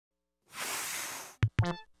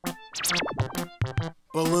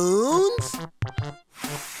Balloons?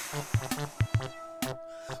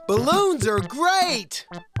 Balloons are great!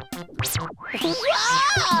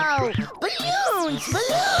 Wow! Balloons!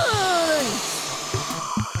 Balloons!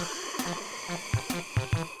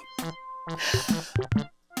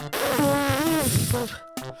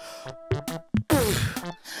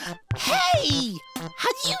 Hey! How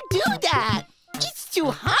do you do that? It's too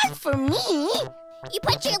hard for me. You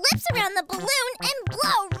put your lips around the balloon and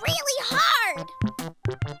blow really hard.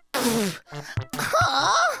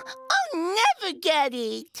 Oh, I'll never get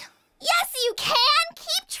it. Yes, you can.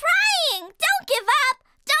 Keep trying. Don't give up.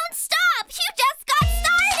 Don't stop. You just got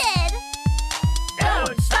started.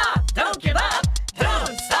 Don't stop. Don't give up.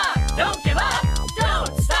 Don't stop. Don't give up.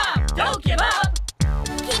 Don't stop. Don't give up.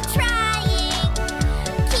 Keep trying.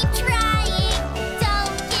 Keep trying.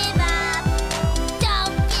 Don't give up.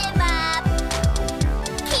 Don't give up.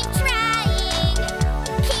 Keep trying.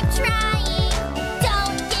 Keep trying.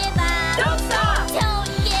 Don't give up. Don't stop.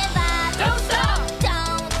 Don't give up. Don't stop.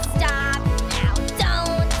 Don't stop now.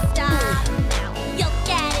 Don't stop now. You'll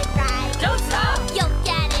get it right. Don't stop. You'll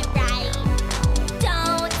get it right.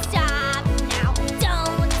 Don't stop now.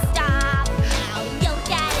 Don't stop now. You'll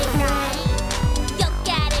get it right. You'll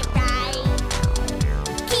get it right.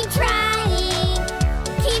 Keep trying.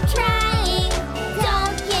 Keep trying.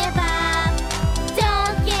 Don't give up.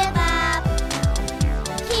 Don't give up.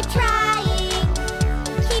 Keep trying.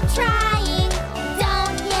 Keep trying.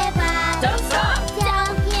 Don't give up. Don't stop.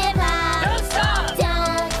 Don't give up. Don't stop.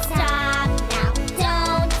 Don't stop now.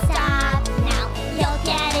 Don't stop now. You'll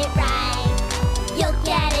get it right. You'll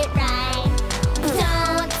get it right.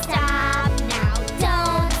 Don't stop now.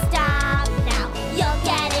 Don't stop now. You'll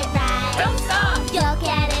get it right. Don't stop. You'll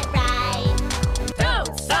get it right.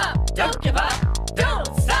 Don't stop. Don't give up. Don't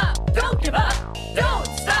stop. Don't give up. Don't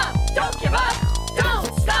stop. Don't give up.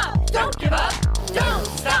 Don't stop. Don't give up. Don't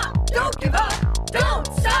stop. Don't give up. Don't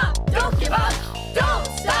stop. Don't give up. Don't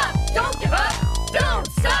stop. Don't give up. Don't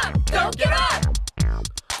stop. Don't give up.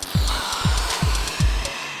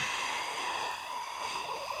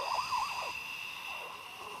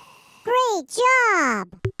 Great job!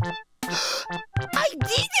 I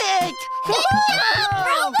did it! Good job,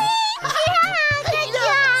 Ruby! Good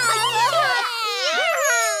job!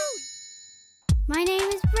 My name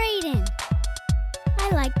is Brayden. I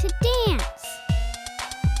like to dance.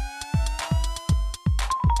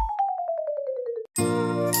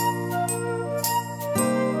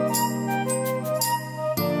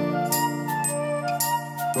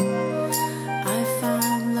 I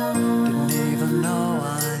found love, Didn't even know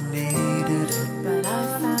I needed it. but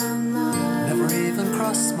I found love. Never even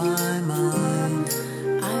crossed my mind.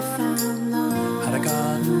 I found love, Had a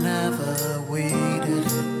garden, never weeded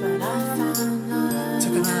it. but I found love.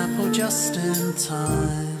 Took an apple just in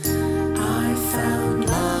time. I found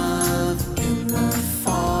love in the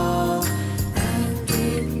fall, and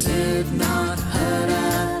it did not hurt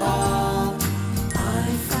at all. I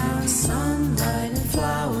found sunlight and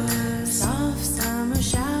flowers, Soft summer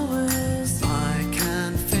showers. I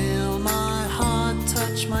can feel my heart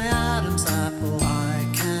touch my Adam's apple. I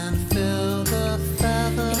can feel the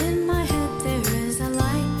feather. In my head there is a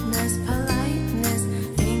lightness, politeness.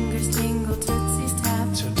 Fingers tingle, tootsies tap.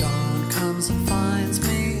 Till dawn comes and finds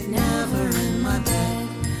me never in my bed.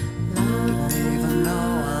 Love, Didn't even know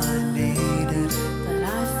I needed it. but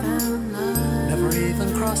I found love. Never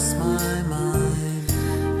even crossed my mind.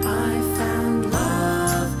 I found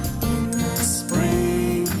love In the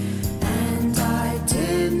spring, and I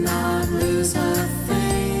did not lose a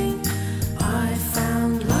thing. I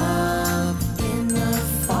found love in the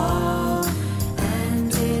fall,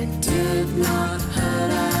 and it did not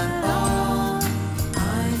hurt at all.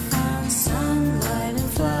 I found sunlight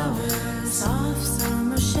and flowers. soft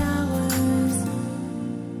summer showers.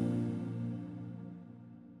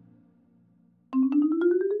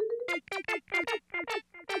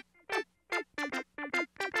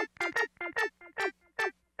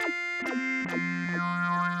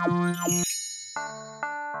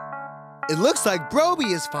 It looks like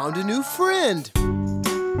Broby has found a new friend.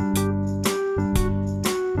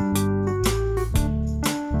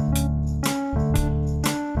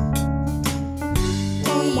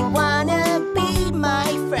 We wanna be my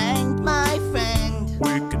friend, my friend.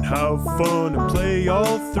 We can have fun and play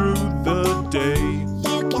all through the day.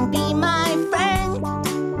 You can be my friend,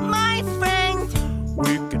 my friend.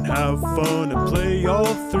 We can have fun and play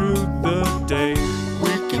all through the day.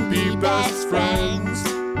 We can be best friends,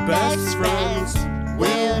 best friends.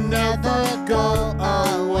 We'll never go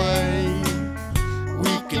away.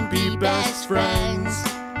 We can be best friends,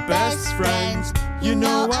 You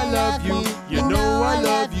know I love you. You know I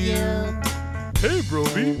love you. Hey,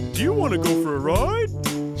 Broby, do you want to go for a ride?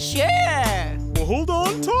 Sure. Well, hold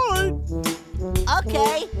on tight.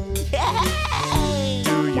 Okay. Yay!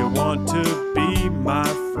 Do you want to be my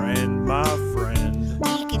friend, my friend?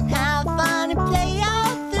 We can have fun and play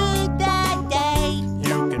all through the day.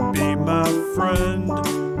 You can be my friend,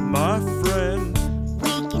 my friend.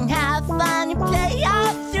 We can have fun and play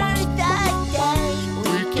all through the day.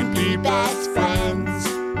 We can be best friends,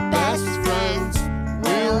 best friends.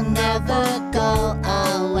 We'll never go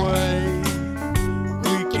away.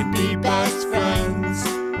 We can be best friends,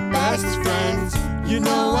 best friends. You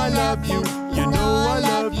know I love you. You know I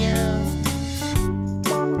love you.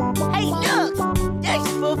 Hey, look! There's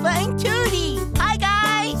Foofa and Tootie. Hi,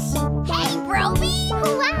 guys. Hey, Broby!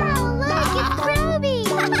 Wow, look, it's Broby!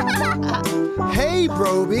 Hey,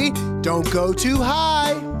 Broby, don't go too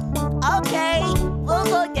high. Okay, we'll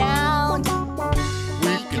go down.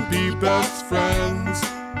 We can be best friends,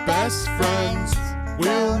 best friends.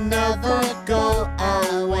 We'll never go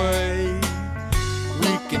away.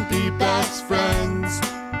 We can be best friends,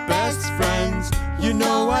 best friends. You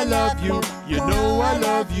know I love you. You know I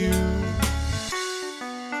love you.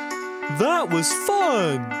 That was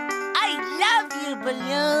fun. I love you,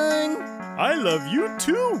 Balloon. I love you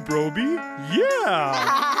too, Broby. Yeah.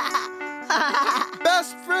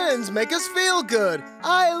 Best friends make us feel good.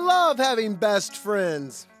 I love having best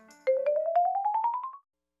friends.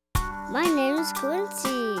 My name is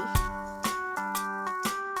Quincy.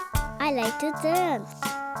 I like to dance.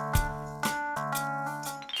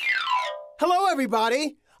 Hello,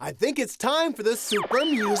 everybody. I think it's time for the Super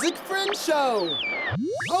Music Friend Show.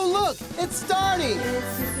 Oh, look, it's starting.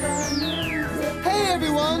 Hey,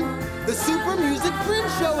 everyone. The Super Music Friend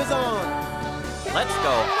Show is on. Let's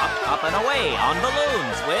go up, up, and away on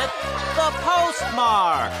balloons with the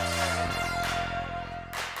postmarks.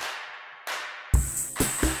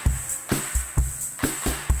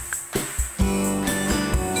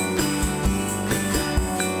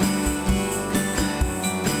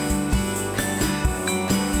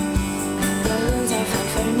 Balloons are fun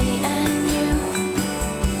for me and you.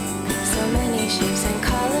 So many shapes and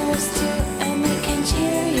colors too, and we can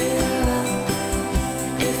cheer you up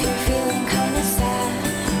if you're feeling kinda sad.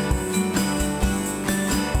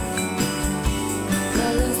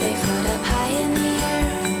 Balloons, they float up high in the air.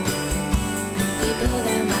 We blow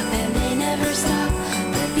them up and they never stop.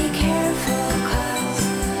 But be careful, 'cause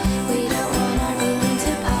we don't want our balloon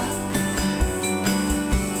to pop.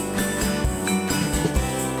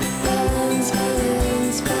 Balloons,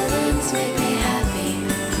 balloons, balloons make me happy.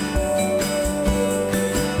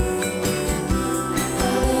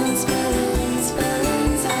 Balloons, balloons,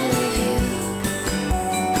 balloons, I love you.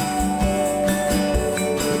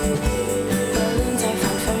 Balloons are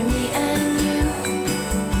fun for me and you.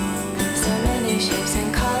 So many shapes and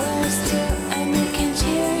colors too, and we can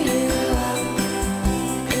cheer you up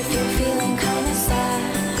if you're feeling kinda sad.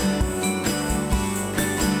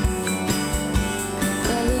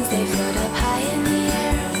 Balloons, they float up high in the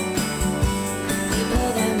air. We blow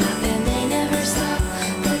them up and they never stop.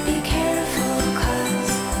 But be careful,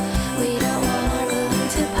 'cause we don't want our balloon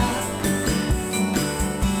to pop.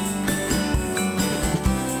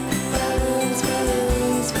 Balloons,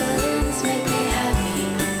 balloons, balloons make me happy.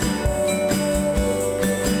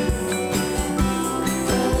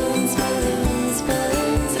 Balloons, balloons,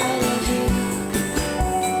 balloons, I love you.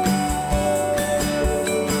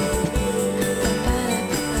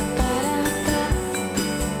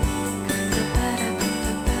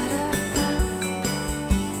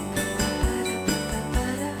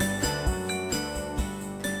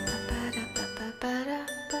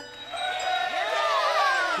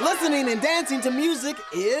 Listening and dancing to music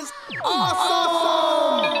is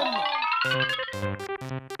awesome!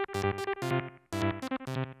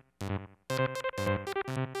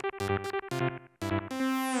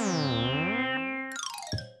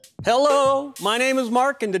 Hello, my name is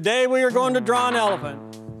Mark, and today we are going to draw an elephant.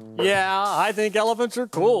 Yeah, I think elephants are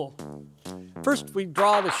cool. First, we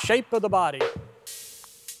draw the shape of the body.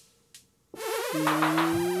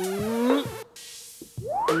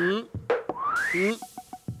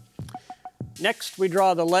 Next, we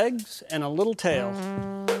draw the legs and a little tail.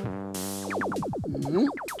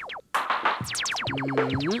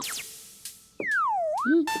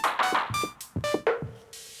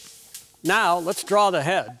 Now, let's draw the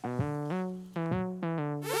head.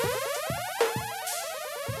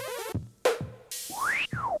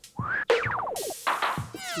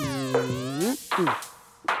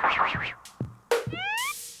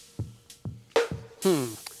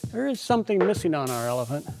 There is something missing on our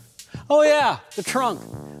elephant. Oh yeah, the trunk.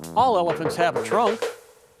 All elephants have a trunk.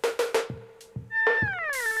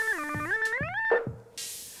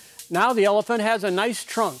 Now the elephant has a nice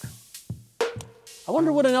trunk. I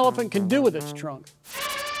wonder what an elephant can do with its trunk.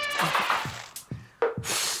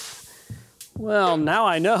 Well, now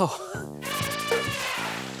I know.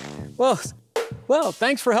 Well,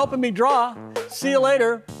 thanks for helping me draw. See you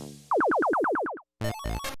later.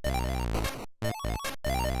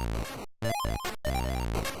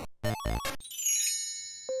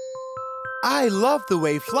 I love the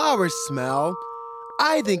way flowers smell.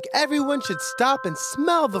 I think everyone should stop and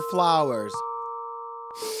smell the flowers.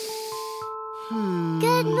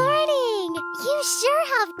 Good morning! You sure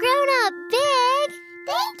have grown up big!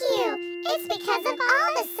 Thank you! It's because of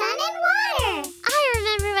all the sun and water! I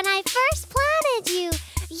remember when I first planted you.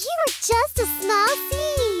 You were just a small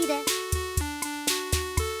seed.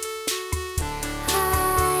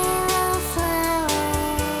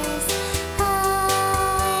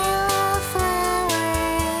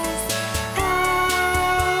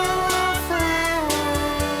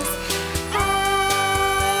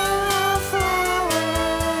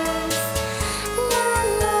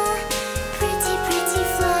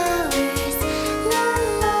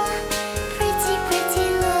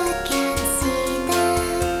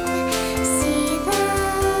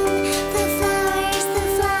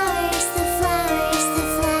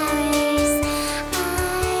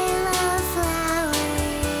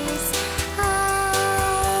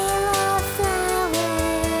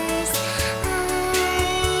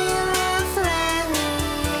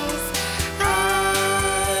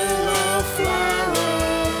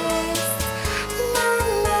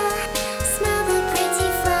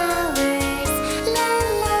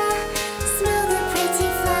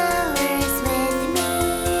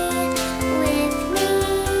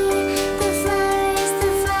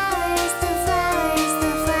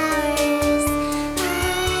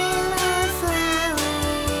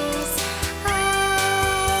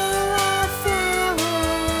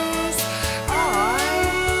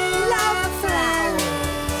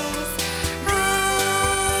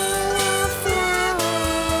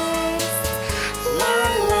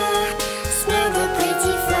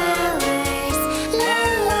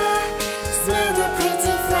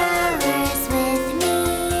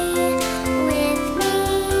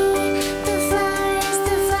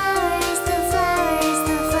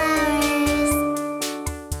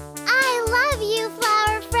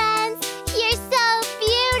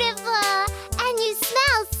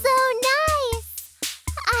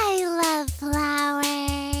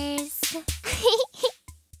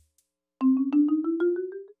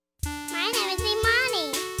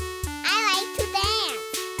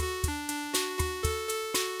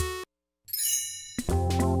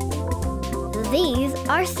 These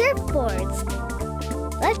are surfboards.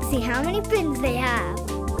 Let's see how many fins they have.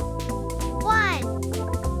 1,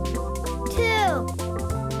 2,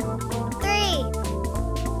 3,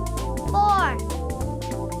 4,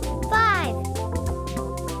 5.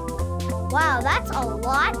 Wow, that's a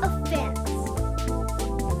lot of fins.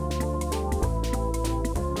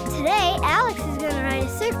 Today, Alex is going to ride a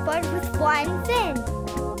surfboard with 1 fin.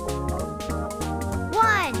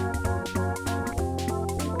 1.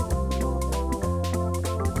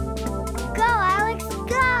 Go, Alex,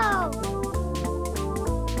 go!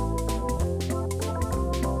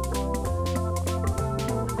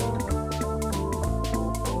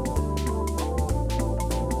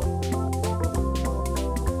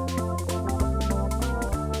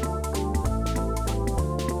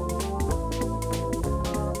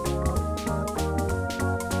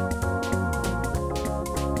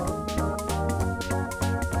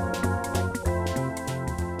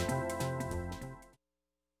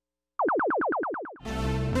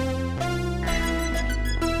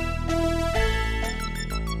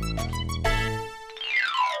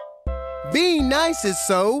 Being nice is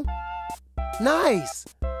so nice.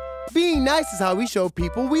 Being nice is how we show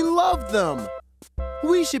people we love them.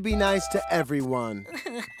 We should be nice to everyone.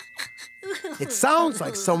 It sounds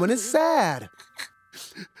like someone is sad.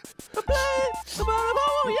 Google,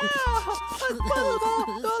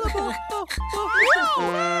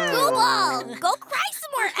 go cry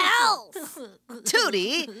somewhere else.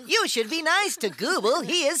 Tootie, you should be nice to Google.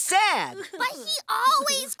 He is sad. But he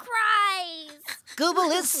always cries.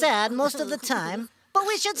 Google is sad most of the time, but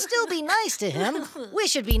we should still be nice to him. We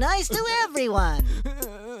should be nice to everyone.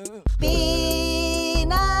 Be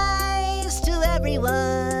nice to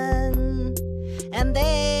everyone, and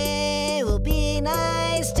they will be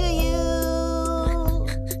nice to you.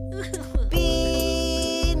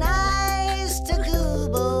 Be nice to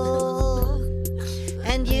Google,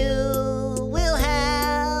 and you will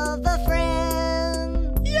have a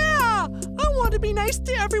friend. Yeah!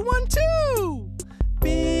 everyone too.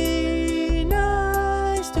 Be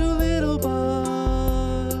nice to little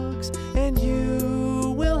bugs, and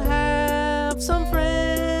you will have some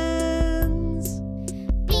friends.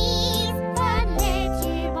 Bees and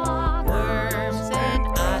ladybugs, Worms and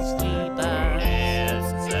asky-bugs,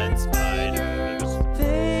 ants and spiders.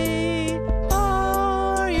 They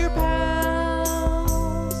are your pals.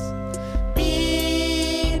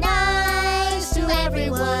 Be nice to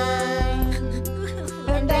everyone,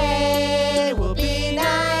 and they will be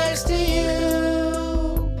nice to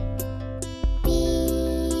you.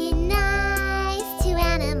 be nice to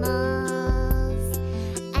animals,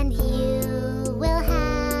 and you will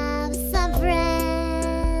have some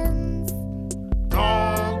friends.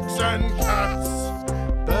 Dogs and cats,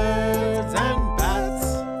 Birds and bats,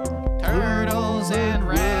 Turtles and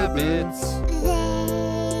rabbits.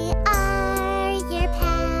 They are your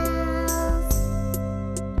pals.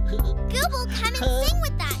 Google, come and sing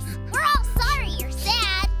with us. We're all sorry you're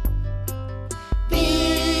sad.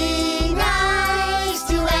 Be nice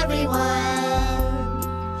to everyone,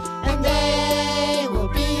 and they will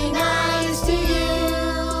be nice to you.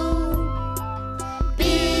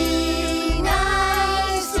 Be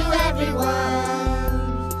nice to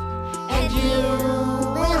everyone, and you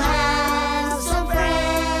will have some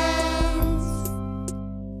friends.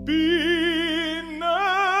 be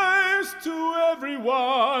nice to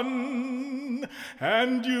everyone,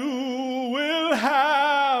 and you will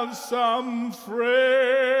have some friends.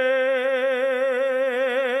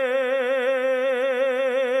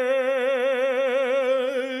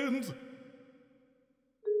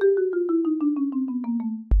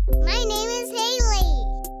 My name is Haley.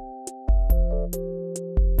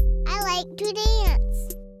 I like to dance.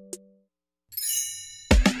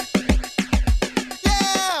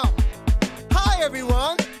 yeah! Hi,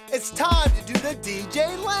 everyone. It's time to do the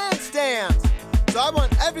DJ Lance dance. So I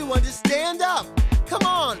want everyone to stand up. Come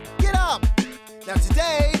on, get up. Now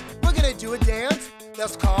today, we're gonna do a dance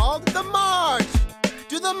that's called the march.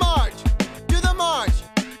 Do the march, do the march,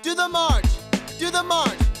 do the march, do the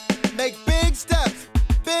march. Make big steps,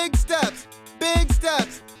 big steps, big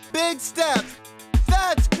steps, big steps.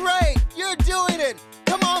 That's great, you're doing it.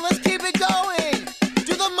 Come on, let's keep it going.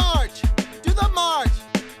 Do the march, do the march,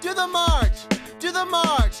 do the march, do the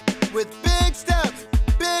march. With big steps,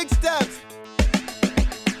 big steps.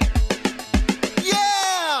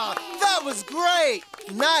 Yeah, that was great.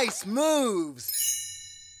 Nice moves.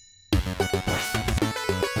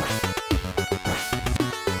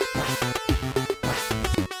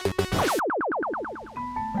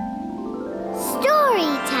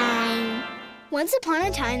 Story time. Once upon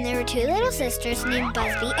a time, there were two little sisters named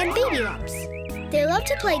Busby and Baby Lumps. They loved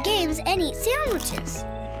to play games and eat sandwiches.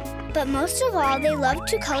 But most of all, they loved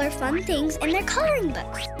to color fun things in their coloring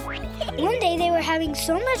books. One day, they were having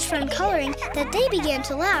so much fun coloring that they began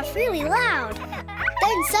to laugh really loud.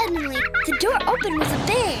 Then suddenly, the door opened with a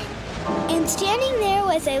bang. And standing there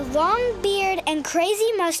with a long beard and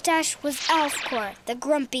crazy mustache was Alfcor, the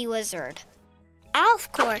grumpy wizard.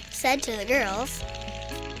 Alfcor said to the girls,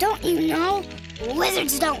 "Don't you know?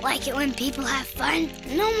 Wizards don't like it when people have fun.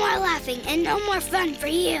 No more laughing and no more fun for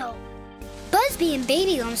you." Busby and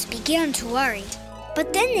Baby Lumps began to worry,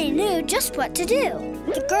 but then they knew just what to do.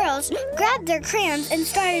 The girls grabbed their crayons and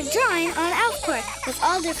started drawing on Alfcor with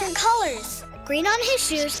all different colors. Green on his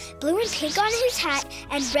shoes, blue and pink on his hat,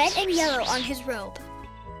 and red and yellow on his robe.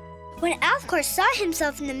 When Alfcor saw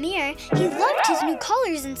himself in the mirror, he loved his new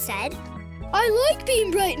colors and said, "I like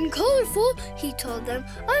being bright and colorful," he told them.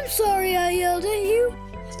 "I'm sorry I yelled at you.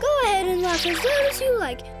 Go ahead and laugh as loud as you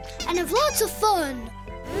like, and have lots of fun."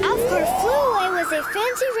 Alfcor flew away with a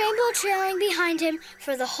fancy rainbow trailing behind him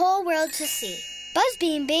for the whole world to see.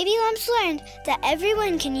 Busby and Baby Lumps learned that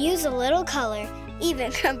everyone can use a little color, even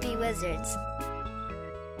grumpy wizards.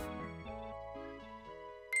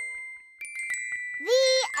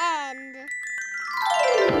 The end.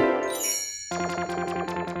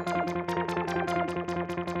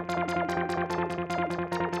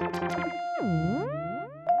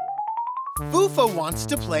 Fufa wants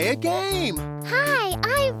to play a game. Hi,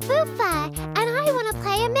 I'm Fufa, and I want to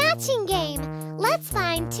play a matching game. Let's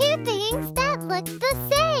find two things that look the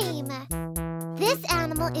same. This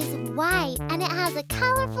animal is white, and it has a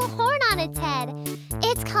colorful horn on its head.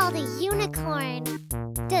 It's called a unicorn.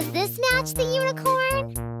 Does this match the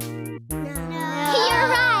unicorn? No. You're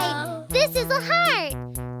right. This is a heart.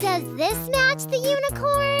 Does this match the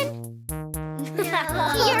unicorn? No.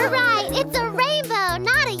 You're right. It's a rainbow,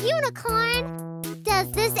 not a unicorn. Does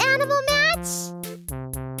this animal match?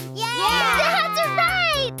 Yeah! That's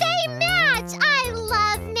right! They match! I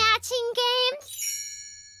love matching games.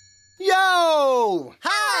 Yo!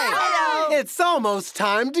 Hi! It's almost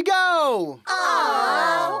time to go.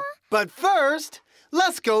 Aww. But first,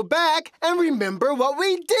 let's go back and remember what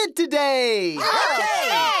we did today.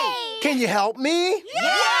 Okay. Can you help me?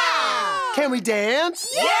 Yeah. Can we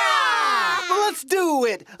dance? Yeah. Well, let's do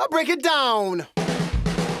it. I'll break it down.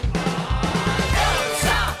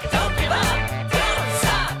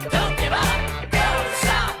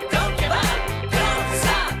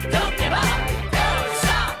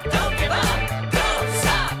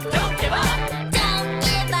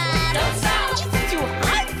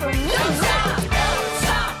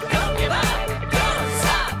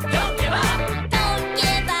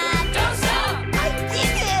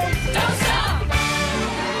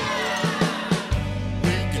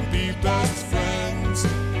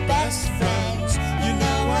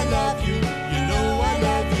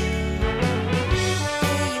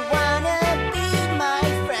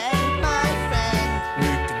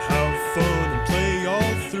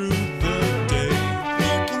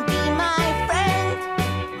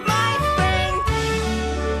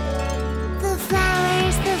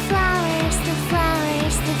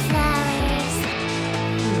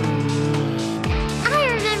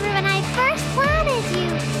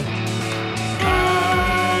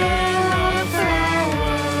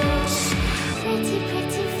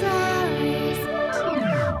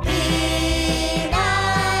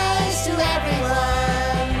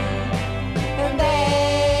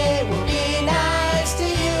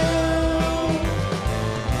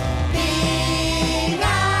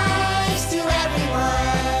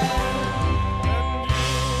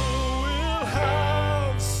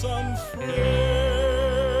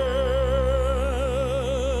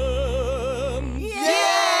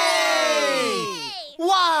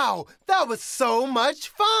 That was so much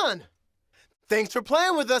fun. Thanks for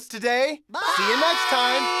playing with us today. Bye. See you next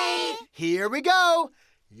time. Here we go.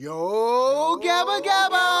 Yo Gabba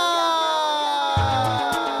Gabba!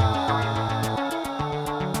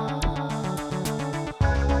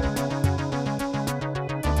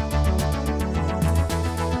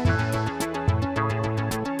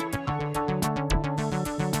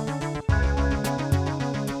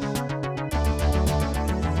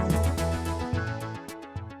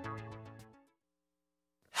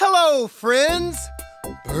 Hello, friends.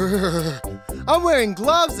 Brr. I'm wearing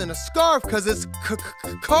gloves and a scarf because it's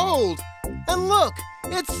cold. And look,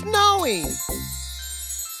 it's snowing. Yeah,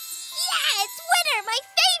 it's winter, my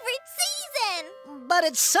favorite season. But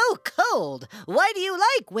it's so cold. Why do you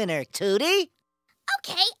like winter, Tootie?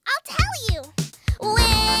 Okay, I'll tell you.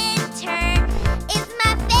 Winter is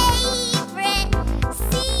my favorite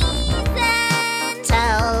season.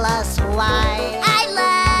 Tell us why. I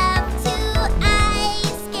love to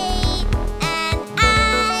ice skate and I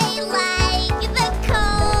like the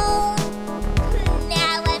cold.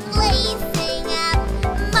 Now I'm lacing up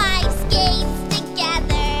my skates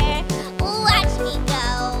together. Watch me go.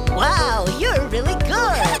 Wow, you're really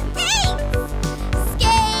good. Thanks!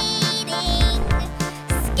 Skating,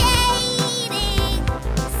 skating,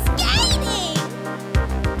 skating.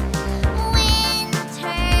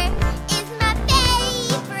 Winter is my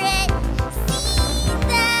favorite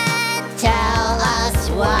season. Tell us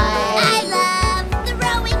why. I love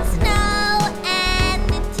throwing snow and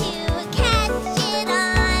to catch it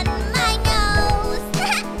on my nose.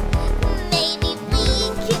 Maybe we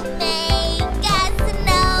could make a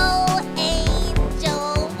snow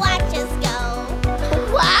angel. Watch us go.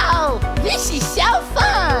 Wow, this is so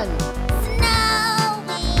fun.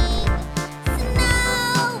 Snowing,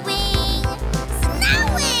 snowing,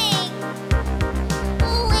 snowing.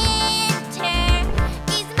 Winter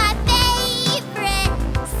is my favorite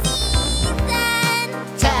season.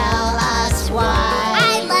 Tell us why. I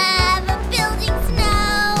love building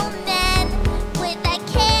snowmen with a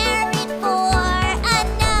carrot for a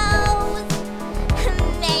nose.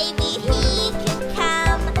 Maybe he could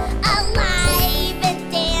come alive and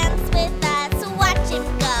dance with us. Watch him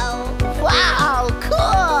go. Wow,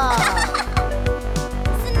 cool.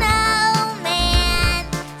 Snowman,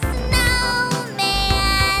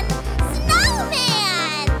 snowman,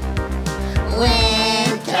 snowman.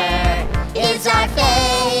 Winter is our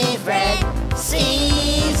favorite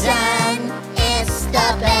season. It's the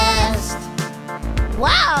best.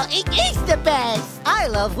 Wow, it is the best. I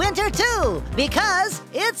love winter too because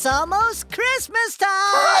it's almost Christmas time.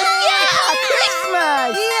 Oh, yeah,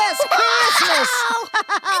 Christmas. Yes, Christmas.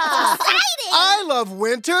 Exciting! I love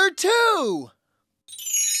winter too.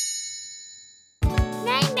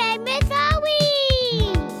 Name is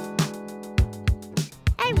Halloween.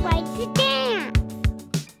 I like to dance.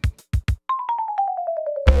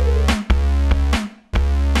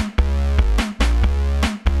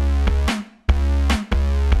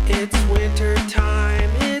 It's winter time,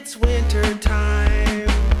 it's winter time.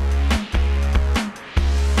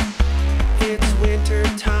 It's winter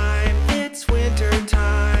time, it's winter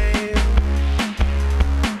time.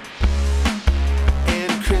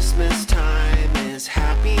 And Christmas time is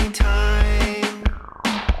happy time.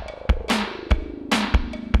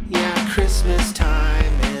 Yeah, Christmas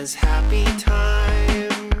time is happy time.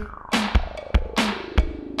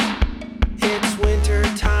 It's winter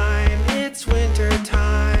time, it's winter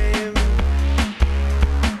time.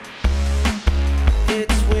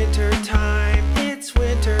 It's winter time, it's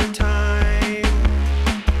winter time.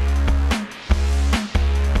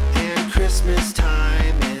 And Christmas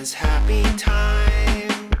time is happy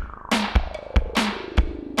time.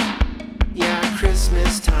 Yeah,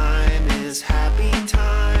 Christmas time is happy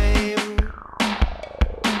time.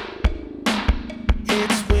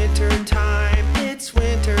 It's winter time, it's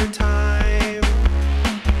winter time.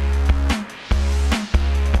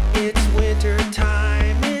 It's winter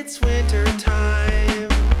time, it's winter time.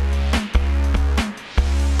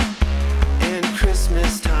 And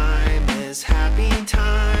Christmas time is happy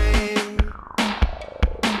time.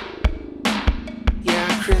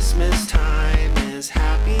 Yeah, Christmas time is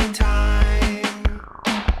happy time.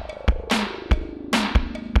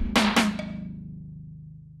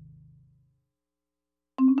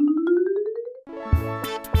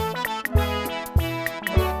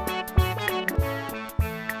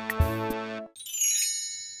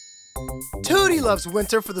 Tootie loves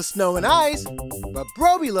winter for the snow and ice, but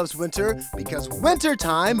Broby loves winter because winter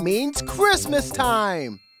time means Christmas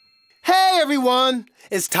time. Hey everyone,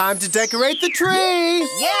 it's time to decorate the tree.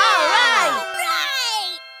 Yeah!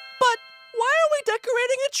 But why are we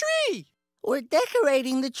decorating a tree? We're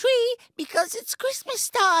decorating the tree because it's Christmas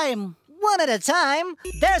time. One at a time.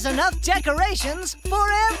 There's enough decorations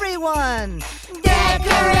for everyone.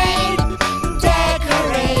 Decorate,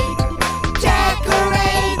 decorate,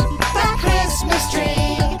 decorate the Christmas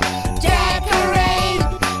tree. Decorate,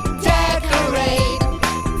 decorate,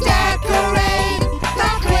 decorate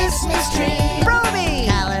the Christmas tree. Broby!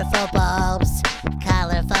 Colorful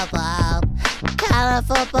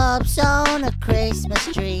bulbs on a Christmas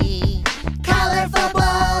tree. Colorful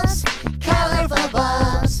bulbs, colorful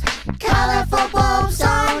bulbs, colorful bulbs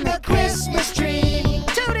on a Christmas tree.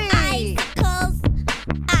 Tootie!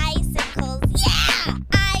 Icicles, yeah!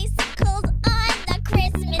 Icicles on the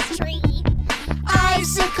Christmas tree.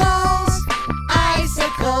 Icicles,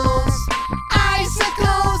 icicles,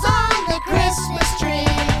 icicles on the Christmas tree.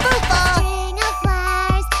 A string of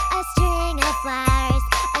flowers,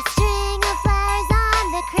 a string of flowers on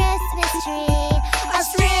the Christmas tree. A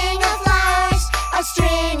string of flowers, a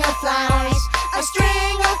string of flowers, a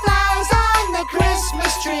string of flowers on the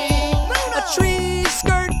Christmas tree. A tree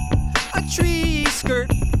skirt, a tree skirt,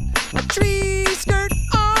 a tree skirt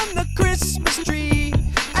on the Christmas tree.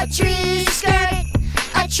 A tree skirt,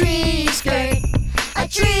 a tree skirt, a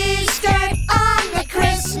tree skirt on the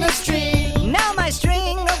Christmas tree. Now my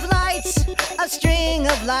string of lights, a string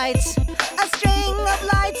of lights, a string of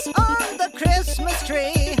lights on the Christmas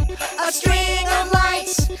tree. A string of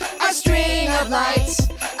lights, a string of lights,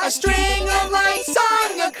 a string of lights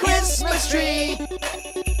on the Christmas tree.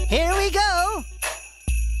 Here we go.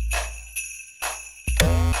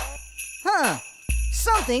 Huh,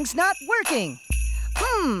 something's not working.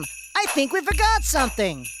 I think we forgot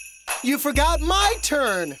something. You forgot my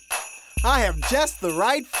turn. I have just the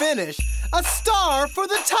right finish. A star for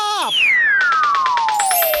the top.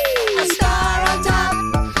 A star on top,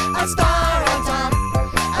 a star on top,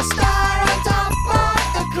 a star on top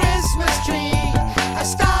of the Christmas tree. A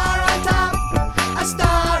star on top, a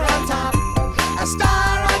star on top, a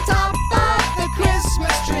star on top of the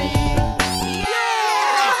Christmas tree. Yeah!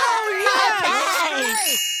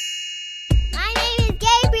 My name is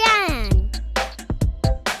Gabriel.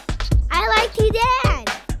 I like to dance.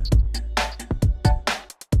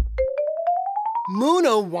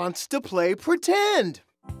 Muna wants to play pretend.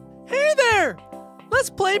 Hey there! Let's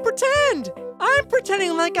play pretend! I'm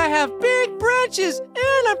pretending like I have big branches,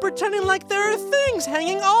 and I'm pretending like there are things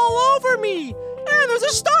hanging all over me, and there's a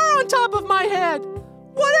star on top of my head.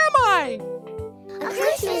 What am I? A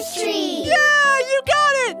Christmas tree. Yeah, you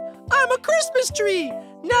got it! I'm a Christmas tree.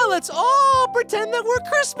 Now let's all pretend that we're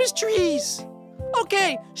Christmas trees.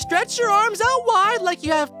 Okay, stretch your arms out wide like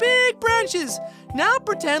you have big branches. Now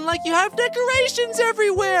pretend like you have decorations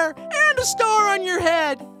everywhere and a star on your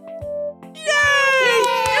head. Yay!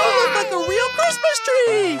 You look like a real Christmas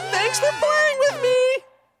tree! Thanks for playing with me!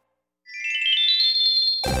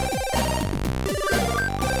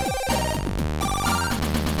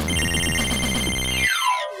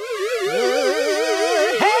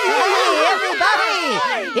 Hey, everybody!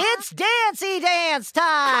 It's Dancy Dance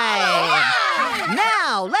time!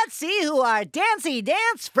 Now, let's see who our Dancy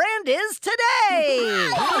Dance friend is today!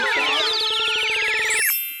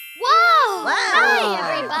 Whoa! Wow.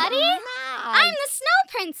 Hi, everybody! I'm the Snow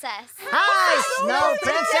Princess. Hi, Snow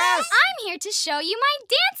Princess! I'm here to show you my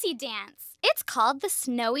Dancy Dance. It's called the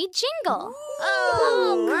Snowy Jingle.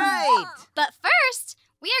 Oh, right! But first,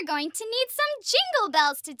 we are going to need some jingle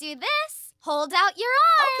bells to do this. Hold out your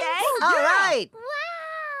arms. Okay. All right. Wow.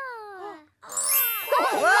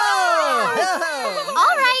 Whoa!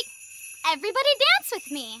 All right. Everybody dance with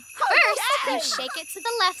me. First, you shake it to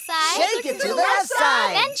the left side. Shake it to the left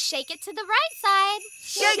side. Then shake it to the right side.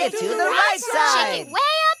 Shake it to the right side. Shake it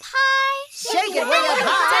way up high. Shake it way up Bring it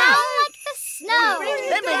high. down like the snow.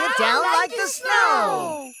 Then bring it down like the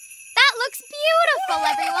snow. That looks beautiful,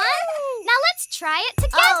 everyone. Now let's try it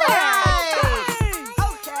together. All right.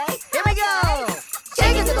 Okay, here we go.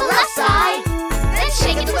 Shake it to the left side. Then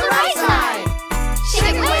shake it to the right side.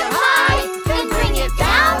 Shake it way up high. Then bring it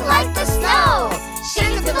down like the snow.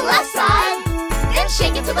 Shake it to the left side. Then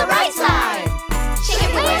shake it to the right side. Shake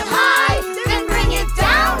it way up high. Then bring it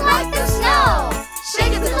down like the snow.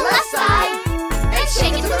 Shake it to the left side. Then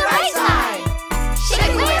shake it to the right side. Shake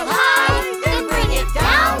it way up high. Then bring it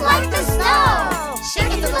down like the snow.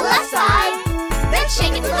 Shake it to the left side. Then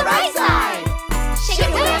shake it to the right side. Shake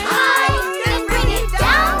it way up high. Then bring it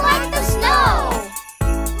down like the snow.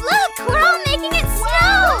 Look, we're all making it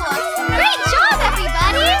snow. Great job,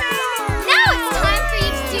 everybody. Now it's time for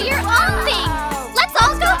you to do your own thing. Let's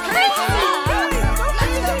all go crazy.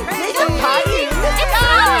 It's a party. It's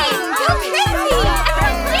snowing. Go crazy. Everyone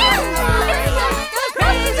dance. Go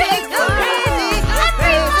crazy. Go crazy.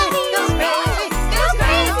 Everybody. Go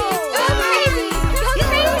crazy. Go crazy. Go crazy. Go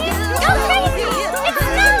crazy. Go crazy. It's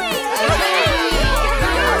snowing.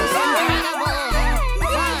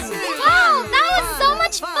 Wow, that was so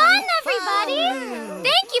much fun, everybody.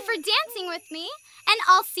 Thank you for dancing with me, and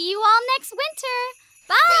I'll see you all next winter.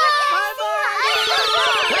 Bye.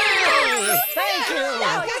 Hey, thank you.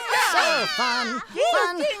 So fun.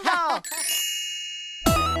 Fun.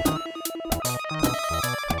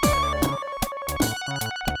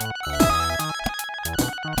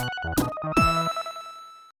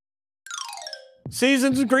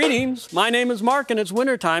 Seasons and greetings. My name is Mark and it's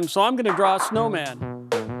wintertime, so I'm gonna draw a snowman.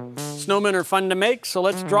 Snowmen are fun to make, so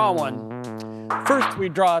let's draw one. First, we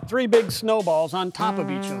draw 3 big snowballs on top of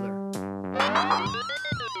each other.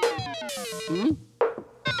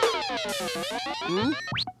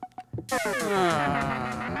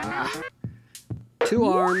 Ah. 2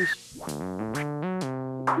 arms.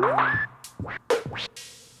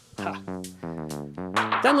 Ha.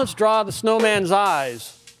 Then let's draw the snowman's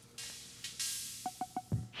eyes.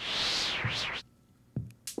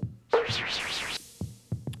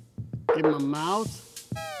 Give him a mouth.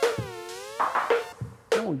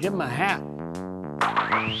 Oh, give him a hat.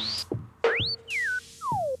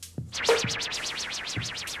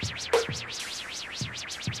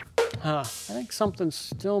 I think something's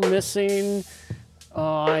still missing.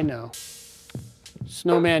 Oh, I know.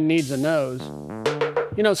 Snowman needs a nose.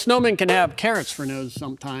 You know, snowmen can have carrots for noses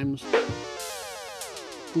sometimes.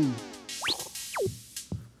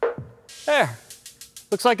 There.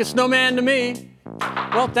 Looks like a snowman to me.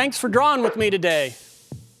 Well, thanks for drawing with me today.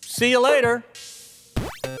 See you later.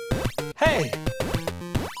 Hey.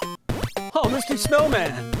 Oh, Mr.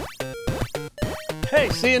 Snowman. Hey,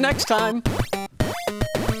 see you next time.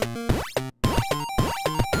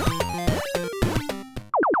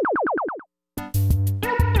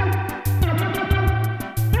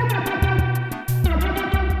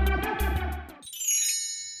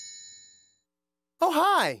 Oh,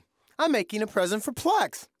 hi! I'm making a present for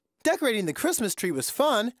Plex. Decorating the Christmas tree was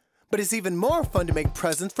fun, but it's even more fun to make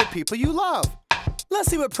presents for people you love.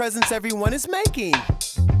 Let's see what presents everyone is making.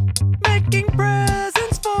 Making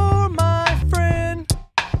presents for my friend.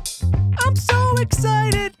 I'm so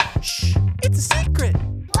excited. Shh, it's a secret.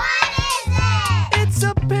 What is it? It's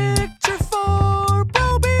a picture for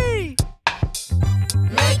Bobby.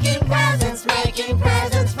 Making presents for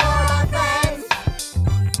our friends.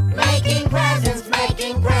 Making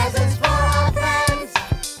presents for our friends.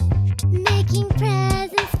 Making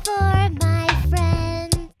presents for my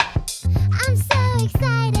friend. I'm so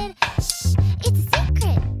excited. Shh, it's a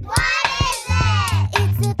secret. What is it?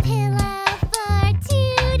 It's a pillow for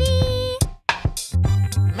Tootie.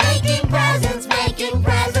 Making presents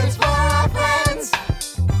for our friends.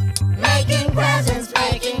 Making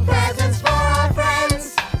presents for our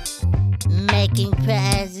friends. Making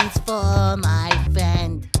presents for my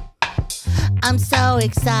friend. I'm so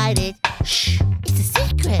excited. Shh, it's a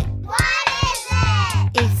secret. What is it?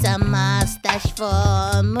 It's a mustache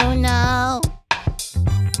for Oh no.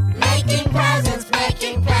 Making presents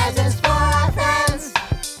for our friends.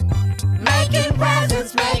 Making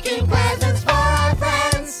presents for our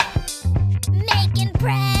friends. Making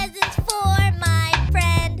presents for my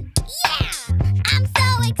friend. Yeah! I'm so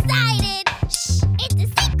excited! Shh! It's a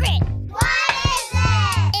secret! What is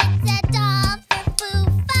it? It's a doll for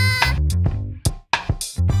Foofa.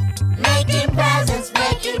 Making presents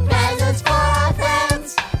for our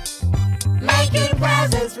friends. Making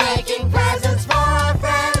presents for our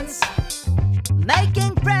friends.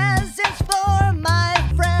 Making presents for my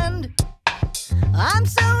friend. I'm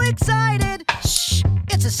so excited. Shh!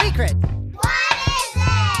 It's a secret. What is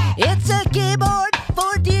it? It's a keyboard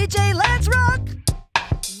for DJ Let's Rock.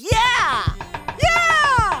 Yeah!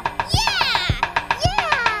 Yeah! Yeah!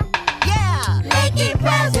 Yeah! Making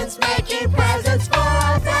presents for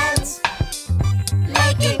our friends.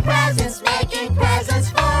 Making presents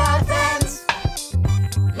for our friends.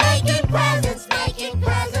 Making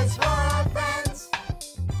presents for our friends.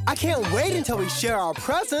 I can't wait until we share our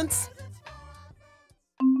presents.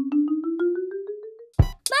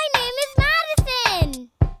 My name is Madison.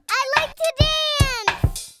 I like to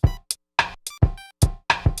dance.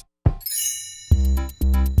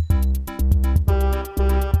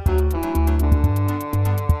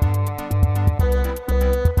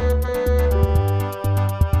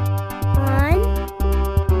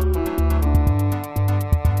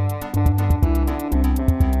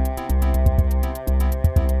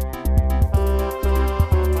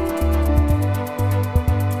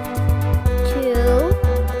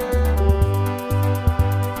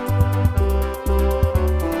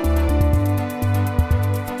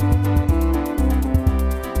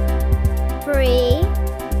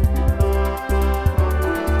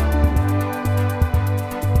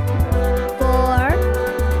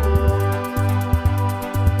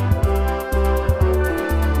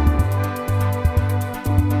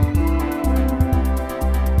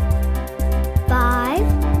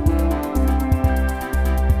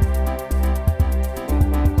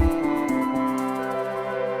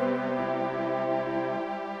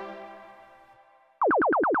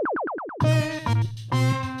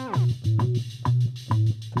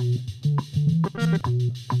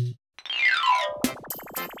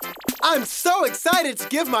 I'm so excited to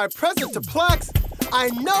give my present to Plex. I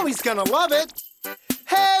know he's gonna love it.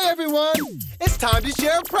 Hey, everyone! It's time to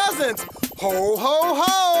share presents. Ho, ho,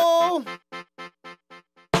 ho!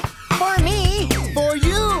 For me. For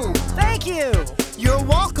you. Thank you. You're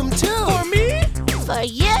welcome, too. For me? For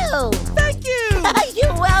you. Thank you.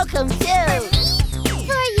 You're welcome too.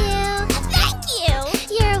 For you. Thank you.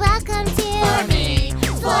 You're welcome too. For me,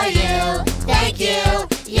 for you, thank you.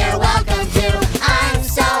 You're welcome to. I'm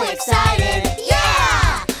so excited.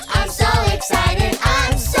 Yeah! I'm so excited.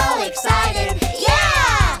 I'm so excited.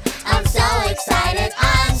 Yeah! I'm so excited.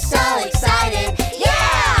 I'm so excited.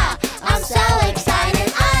 Yeah! I'm so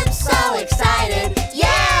excited. I'm so excited.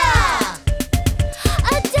 Yeah!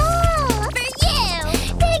 A doll. For you.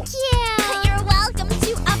 Thank you. You're welcome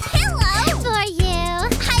to a pillow. For you.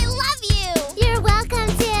 I love you. You're welcome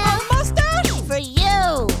to. A mustache. For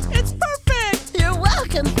you. It's perfect. You're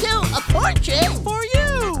welcome to a portrait. For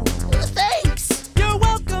you. Thanks. You're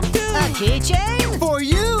welcome to. A keychain. For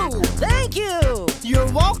you. Thank you.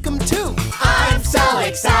 You're welcome, too. I'm so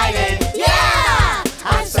excited. Yeah!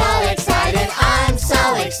 I'm so excited. I'm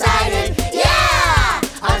so excited. Yeah!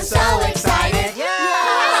 I'm so excited.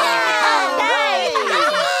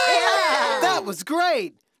 That was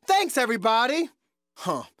great. Thanks, everybody.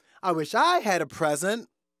 Huh. I wish I had a present.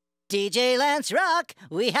 DJ Lance Rock,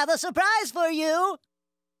 we have a surprise for you.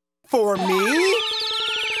 For me?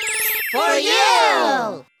 For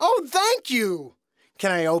you! Oh, thank you.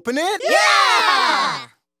 Can I open it? Yeah!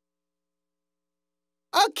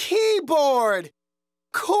 A keyboard.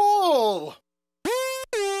 Cool.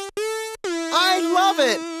 I love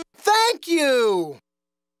it. Thank you.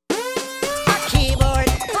 A keyboard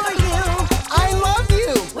for you. I love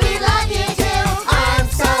you. We love you too. I'm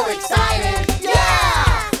so excited.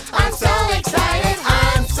 Yeah! I'm so excited.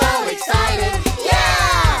 I'm so excited.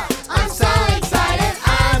 Yeah! I'm so excited.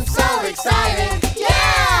 I'm so excited.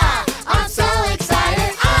 Yeah! I'm so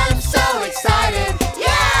excited. I'm so excited.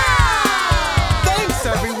 Yeah! Thanks,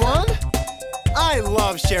 everyone. I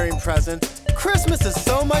love sharing presents. Christmas is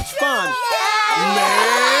so much fun.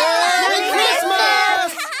 Merry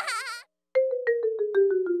Christmas!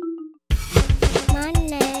 My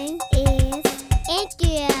name is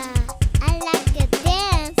India. I like to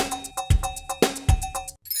dance.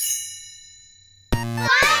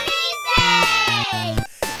 Funny face!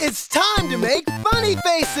 It's time to make funny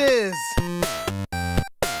faces.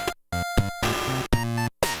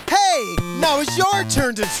 Now it's your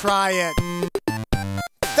turn to try it.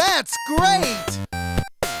 That's great!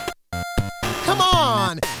 Come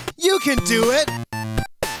on, you can do it.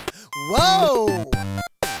 Whoa!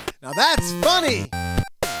 Now that's funny.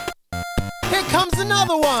 Here comes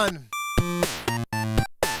another one.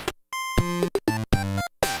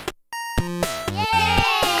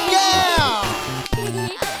 Yeah!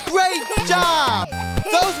 Great job!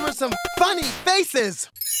 Those were some funny faces.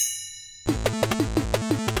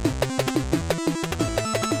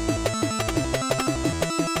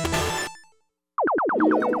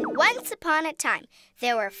 Once upon a time,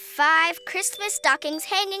 there were 5 Christmas stockings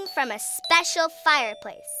hanging from a special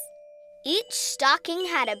fireplace. Each stocking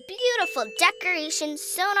had a beautiful decoration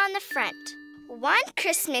sewn on the front. One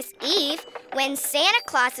Christmas Eve, when Santa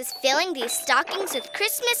Claus was filling these stockings with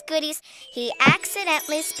Christmas goodies, he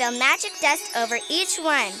accidentally spilled magic dust over each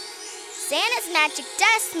one. Santa's magic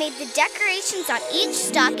dust made the decorations on each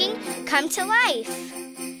stocking come to life.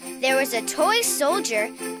 There was a toy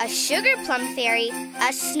soldier, a sugar plum fairy,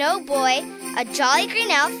 a snow boy, a jolly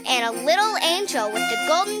green elf, and a little angel with the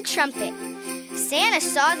golden trumpet. Santa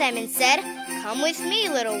saw them and said, "Come with me,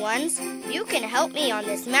 little ones. You can help me on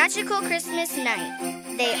this magical Christmas night."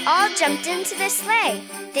 They all jumped into the sleigh.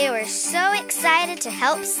 They were so excited to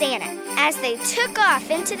help Santa. As they took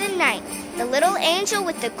off into the night, the little angel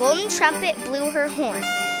with the golden trumpet blew her horn.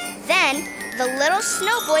 Then, the little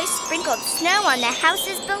snow boy sprinkled snow on the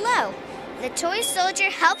houses below. The toy soldier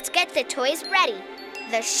helped get the toys ready.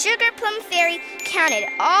 The sugar plum fairy counted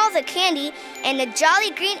all the candy, and the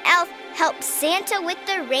jolly green elf helped Santa with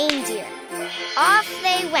the reindeer. Off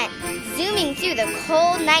they went, zooming through the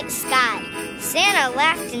cold night sky. Santa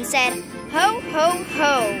laughed and said, "Ho, ho,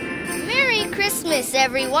 ho! Merry Christmas,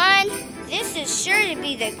 everyone! This is sure to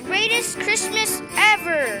be the greatest Christmas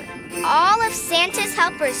ever!" All of Santa's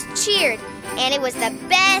helpers cheered, and it was the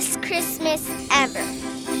best Christmas ever.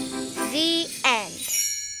 The end.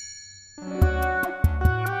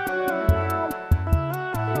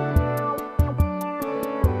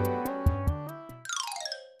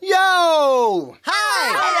 Yo!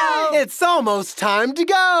 Hi! Hello! It's almost time to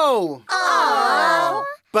go. Aww!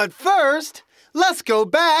 But first, let's go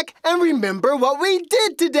back and remember what we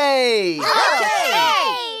did today.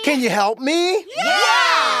 Okay! Can you help me?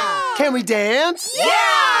 Yeah! Can we dance?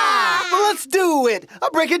 Yeah! Well, let's do it. I'll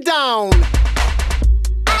break it down.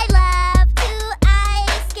 I love to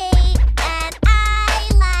ice skate and I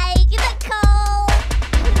like the cold.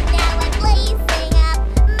 Now I'm lacing up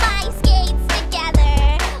my skates together.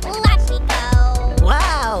 Watch me go.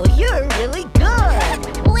 Wow, you're really good!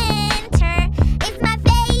 Winter is my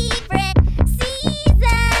favorite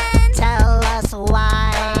season. Tell us why.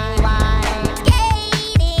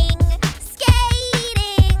 Skating,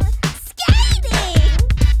 skating, skating.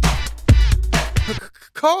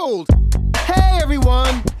 Cold. Hey,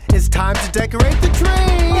 everyone. It's time to decorate the tree.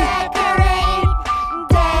 Decorate,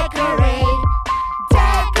 decorate,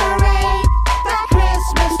 decorate the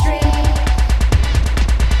Christmas tree.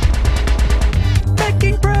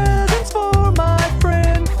 Making presents for my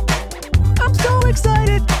friend. I'm so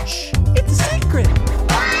excited. Shh, it's a secret.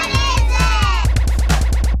 What is it?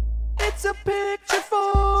 It's a picture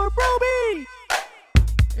for Roby.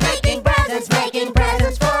 Making presents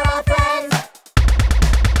for our friends.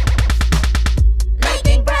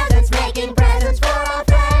 Making presents for our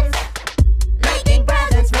friends.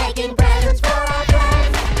 Making presents for our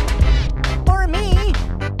friends. For me.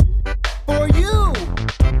 For you.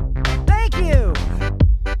 Thank you.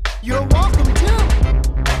 You're welcome too.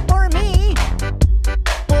 For me.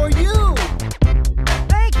 For you.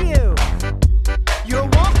 Thank you. You're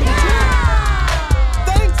welcome too.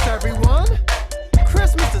 Thanks, everyone.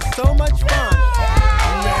 Christmas is so much fun.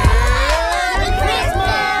 Merry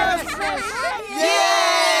Christmas!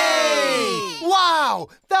 Yay! Wow,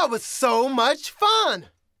 that was so much fun.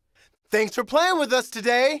 Thanks for playing with us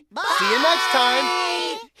today. See you next time.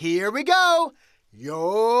 Here we go.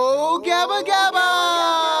 Yo Gabba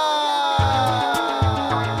Gabba!